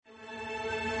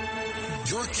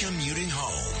You're commuting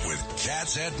home with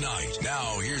Cats at Night.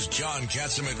 Now, here's John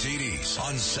Catsimatidis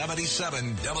on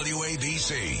 77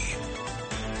 WABC.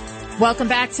 Welcome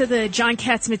back to the John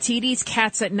Catsimatidis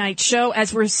Cats at Night show.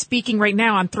 As we're speaking right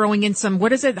now, I'm throwing in some,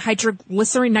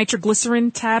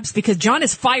 nitroglycerin tabs, because John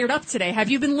is fired up today.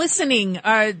 Have you been listening?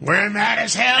 We're mad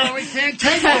as hell. We can't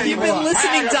take it Have you anymore. been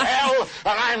listening, hell,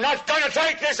 and I'm not going to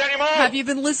take this anymore. Have you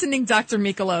been listening, Dr.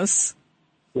 Mikolos?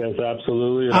 Yes,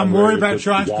 absolutely. I'm worried about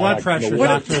John's blood pressure,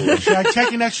 doctor. Should I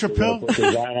take an extra pill? Put the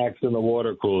Xanax in the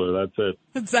water cooler. That's it.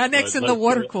 Xanax in the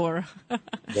water cooler.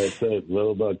 That's it. A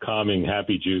little bit of calming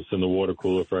happy juice in the water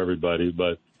cooler for everybody.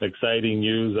 But exciting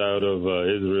news out of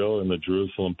Israel in the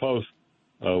Jerusalem Post.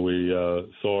 We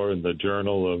saw in the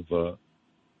Journal of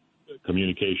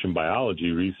Communication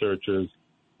Biology, researchers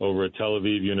over at Tel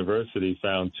Aviv University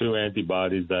found 2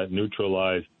 antibodies that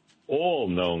neutralized all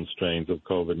known strains of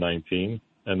COVID-19.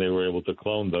 And they were able to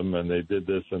clone them, and they did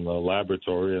this in the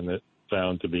laboratory, and it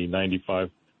found to be 95%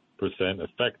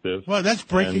 effective. Well, that's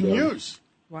breaking news.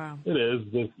 Wow. It is.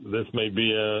 This may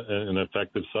be an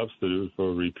effective substitute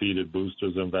for repeated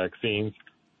boosters and vaccines,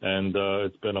 and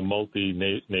it's been a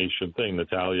multi-nation thing.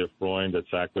 Natalia Freund at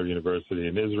Sackler University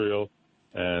in Israel,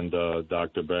 and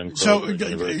Dr. Ben. So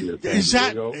is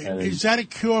that a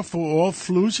cure for all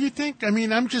flus, you think? I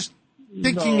mean, I'm just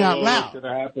thinking out loud. What's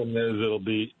going to happen is it'll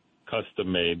be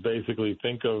custom made. Basically,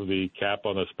 think of the cap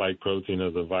on a spike protein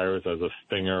of the virus as a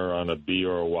stinger on a bee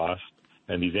or a wasp.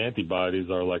 And these antibodies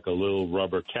are like a little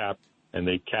rubber cap, and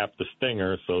they cap the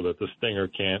stinger so that the stinger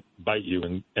can't bite you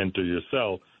and enter your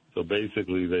cell. So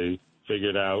basically, they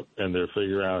figured out, and they're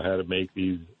figuring out how to make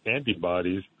these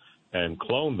antibodies and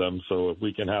clone them. So if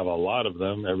we can have a lot of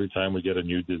them, every time we get a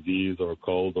new disease or a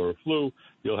cold or a flu,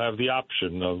 you'll have the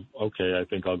option of, okay, I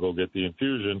think I'll go get the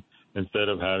infusion, instead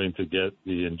of having to get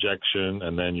the injection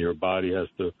and then your body has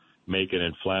to make an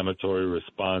inflammatory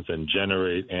response and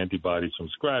generate antibodies from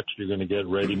scratch. You're going to get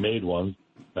ready-made ones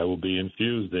that will be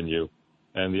infused in you.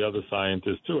 And the other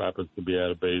scientist, too, happens to be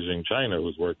out of Beijing, China,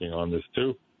 who's working on this,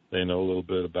 too. They know a little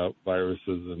bit about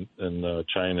viruses in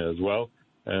China as well.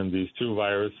 And these 2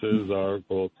 viruses are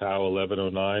called Tau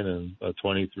 1109 and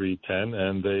 2310,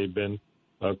 and they've been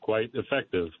quite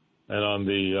effective. And on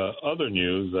the other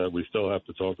news that we still have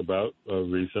to talk about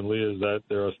recently is that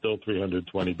there are still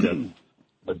 320 deaths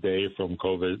a day from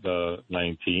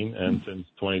COVID-19. And since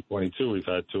 2022, we've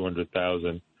had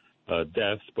 200,000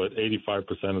 deaths, but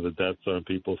 85% of the deaths are in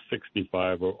people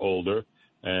 65 or older,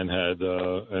 and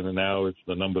now it's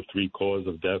the number 3 cause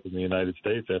of death in the United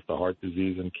States after heart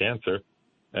disease and cancer.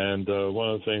 And one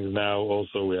of the things now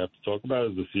also we have to talk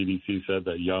about is the CDC said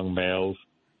that young males,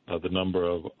 the number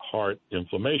of heart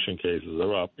inflammation cases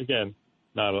are up. Again,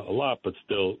 not a lot, but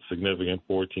still significant.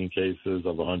 14 cases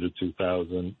of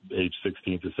 102,000 age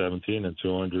 16 to 17, and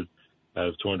 200 out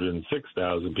of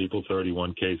 206,000 people,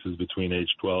 31 cases between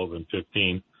age 12 and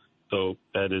 15. So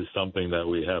that is something that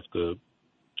we have to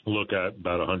look at,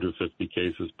 about 150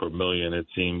 cases per million, it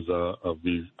seems, of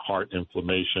these heart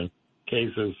inflammation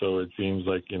cases. So it seems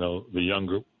like, the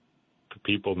younger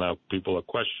people now, people are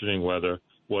questioning whether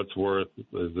what's worse,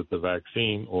 is it the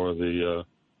vaccine or is the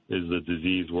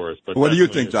disease worse? But what do you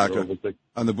think, Doctor,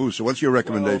 on the booster? What's your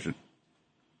recommendation?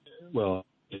 Well,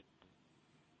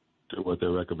 what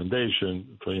their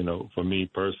recommendation for me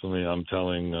personally, I'm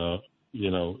telling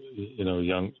younger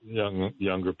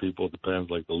people, it depends,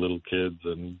 like the little kids,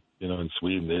 and in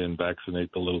Sweden they didn't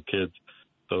vaccinate the little kids,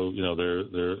 so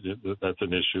that's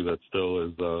an issue that still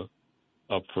is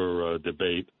up for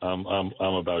debate. I'm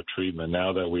about treatment.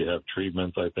 Now that we have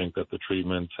treatments, I think that the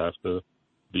treatments have to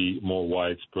be more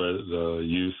widespread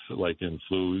use. Like in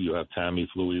flu, you have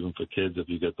Tamiflu even for kids. If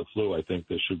you get the flu, I think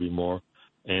there should be more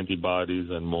antibodies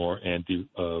and more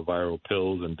antiviral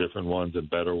pills, and different ones and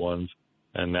better ones.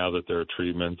 And now that there are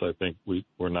treatments, I think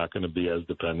we're not going to be as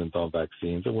dependent on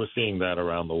vaccines, and we're seeing that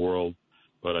around the world.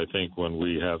 But I think when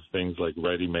we have things like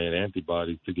ready-made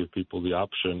antibodies to give people the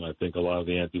option, I think a lot of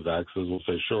the anti-vaxxers will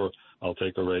say, sure, I'll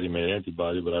take a ready-made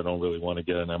antibody, but I don't really want to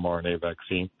get an mRNA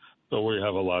vaccine. So we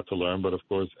have a lot to learn. But, of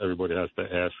course, everybody has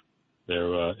to ask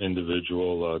their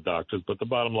individual doctors. But the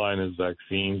bottom line is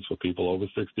vaccines for people over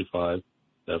 65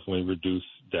 definitely reduce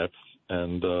deaths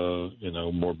and,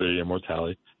 morbidity and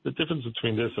mortality. The difference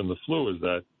between this and the flu is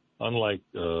that unlike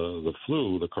the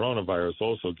flu, the coronavirus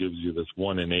also gives you this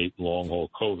 1 in 8 long-haul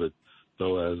COVID.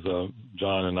 So as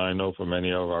John and I know from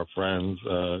many of our friends,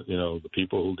 the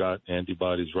people who got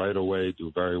antibodies right away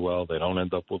do very well. They don't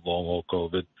end up with long-haul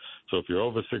COVID. So if you're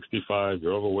over 65,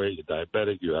 you're overweight, you're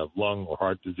diabetic, you have lung or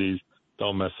heart disease,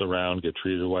 don't mess around. Get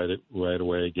treated right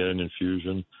away. Get an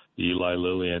infusion. Eli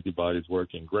Lilly antibody is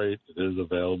working great. It is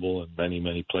available in many,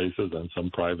 many places and some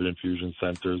private infusion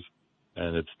centers,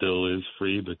 and it still is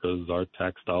free because our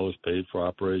tax dollars paid for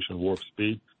Operation Warp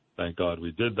Speed. Thank God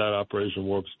we did that Operation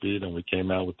Warp Speed, and we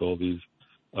came out with all these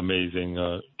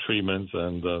amazing treatments,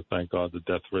 and thank God the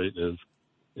death rate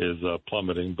is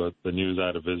plummeting. But the news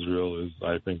out of Israel is,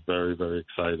 I think, very, very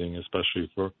exciting,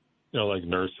 especially for, like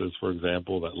nurses, for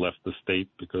example, that left the state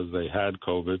because they had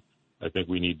COVID. I think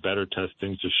we need better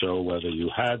testing to show whether you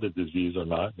had the disease or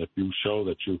not. If you show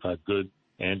that you've had good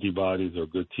antibodies or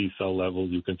good T-cell levels,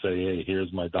 you can say, hey,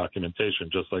 here's my documentation.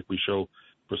 Just like we show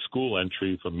for school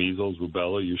entry for measles,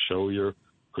 rubella, you show your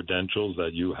credentials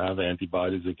that you have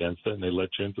antibodies against it, and they let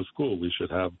you into school. We should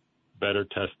have better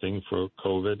testing for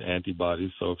COVID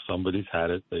antibodies, so if somebody's had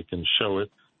it, they can show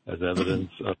it as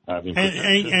evidence of having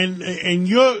protection. And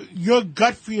your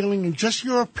gut feeling and just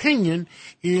your opinion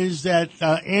is that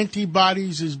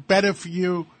antibodies is better for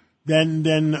you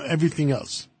than everything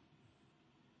else.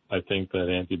 I think that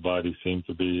antibodies seem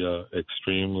to be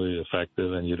extremely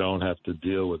effective, and you don't have to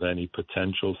deal with any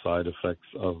potential side effects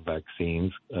of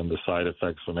vaccines. And the side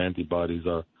effects from antibodies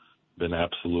are been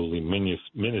absolutely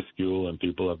minuscule, and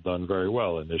people have done very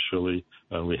well. Initially,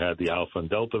 when we had the Alpha and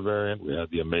Delta variant, we had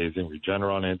the amazing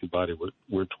Regeneron antibody,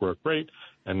 which worked great,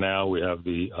 and now we have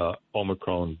the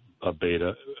Omicron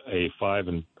Beta A5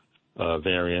 and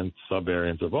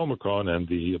subvariants of Omicron, and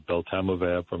the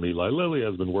Beltamivir from Eli Lilly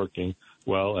has been working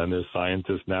well, and there's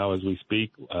scientists now, as we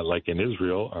speak, like in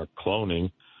Israel, are cloning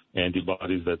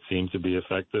antibodies that seem to be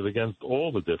effective against all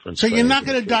the different. So you're not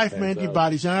going to die from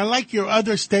antibodies. And I like your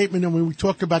other statement, and when we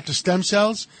talked about the stem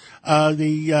cells,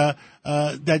 that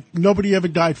nobody ever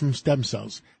died from stem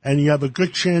cells, and you have a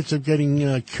good chance of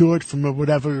getting cured from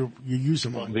whatever you use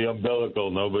them on. The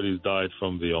umbilical, nobody's died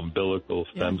from the umbilical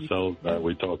stem cells that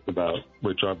we talked about,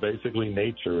 which are basically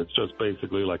nature. It's just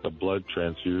basically like a blood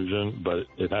transfusion, but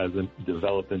it hasn't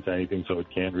developed into anything, so it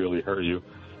can't really hurt you.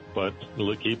 But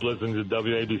keep listening to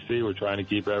WABC. We're trying to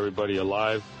keep everybody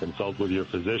alive. Consult with your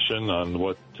physician on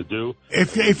what to do.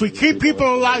 If we keep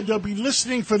people alive, they'll be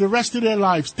listening for the rest of their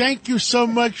lives. Thank you so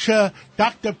much,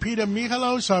 Dr. Peter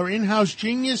Michalos, our in-house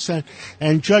genius,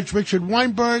 and Judge Richard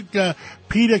Weinberg,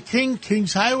 Peter King,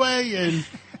 Kings Highway,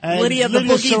 and Lydia the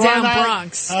Boogie Serrano, Down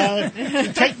Bronx.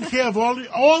 Taking care of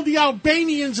all the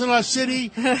Albanians in our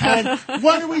city. And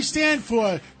what do we stand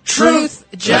for? Truth,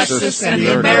 justice, and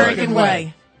the American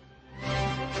way.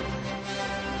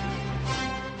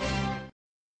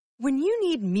 When you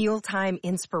need mealtime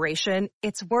inspiration,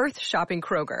 it's worth shopping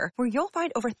Kroger, where you'll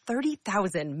find over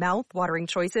 30,000 mouth-watering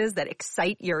choices that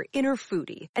excite your inner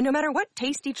foodie. And no matter what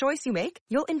tasty choice you make,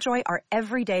 you'll enjoy our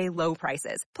everyday low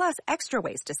prices, plus extra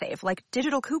ways to save, like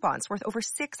digital coupons worth over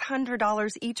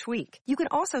 $600 each week. You can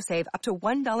also save up to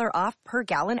 $1 off per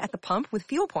gallon at the pump with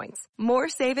fuel points. More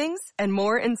savings and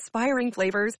more inspiring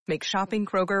flavors make shopping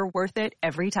Kroger worth it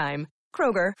every time.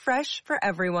 Kroger, fresh for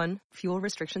everyone. Fuel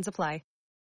restrictions apply.